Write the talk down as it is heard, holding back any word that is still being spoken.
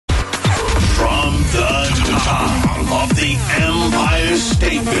top of the Empire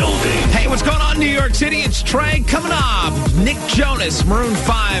State Building. Hey, what's going on, New York City? It's Trey coming up. Nick Jonas, Maroon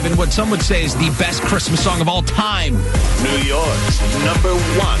 5, and what some would say is the best Christmas song of all time. New York's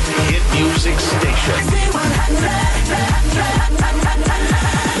 #1 hit music station.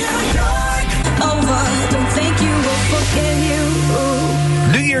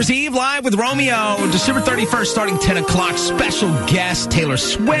 New Year's Eve live with Romeo, December 31st, starting 10 o'clock. Special guests Taylor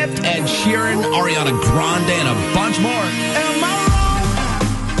Swift, Ed Sheeran, Ariana Grande, and a bunch more. Am I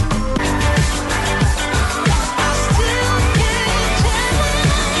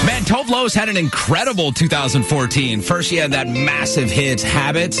wrong? Man, Tove Lo's had an incredible 2014. First, she had that massive hit,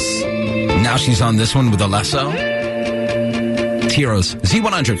 Habits. Now she's on this one with Alesso. It's Heroes,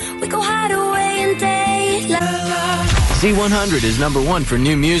 Z100. We go hide away in daylight. Z100 is #1 for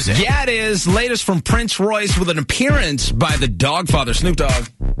new music. Yeah, it is. Latest from Prince Royce with an appearance by the Dogfather, Snoop Dogg.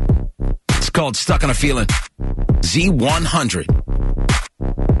 It's called Stuck on a Feeling. Z100.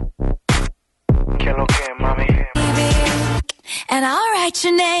 And I'll write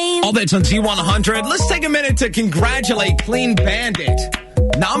your name. All that's on Z100. Let's take a minute to congratulate Clean Bandit.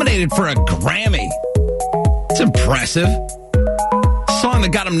 Nominated for a Grammy. It's impressive. Song that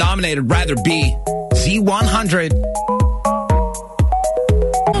got him nominated, Rather Be. Z100.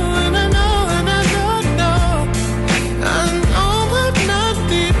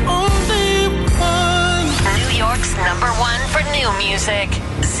 #1 for new music,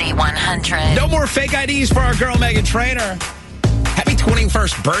 Z100. No more fake IDs for our girl Meghan Trainor. Happy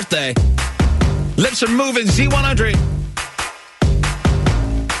 21st birthday. Lips are moving, Z100.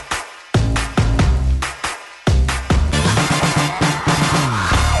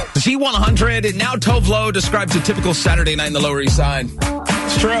 Z100, now Tove Lo describes a typical Saturday night in the Lower East Side.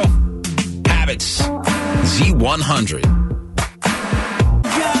 It's true. Habits, Z100.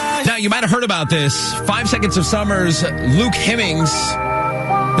 Now, you might have heard about this. 5 Seconds of Summer's Luke Hemmings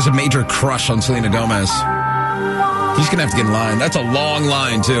has a major crush on Selena Gomez. He's going to have to get in line. That's a long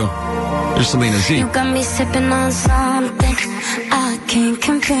line, too. There's Selena Z. You got me sipping on something I can't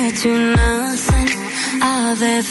compare to nothing I've ever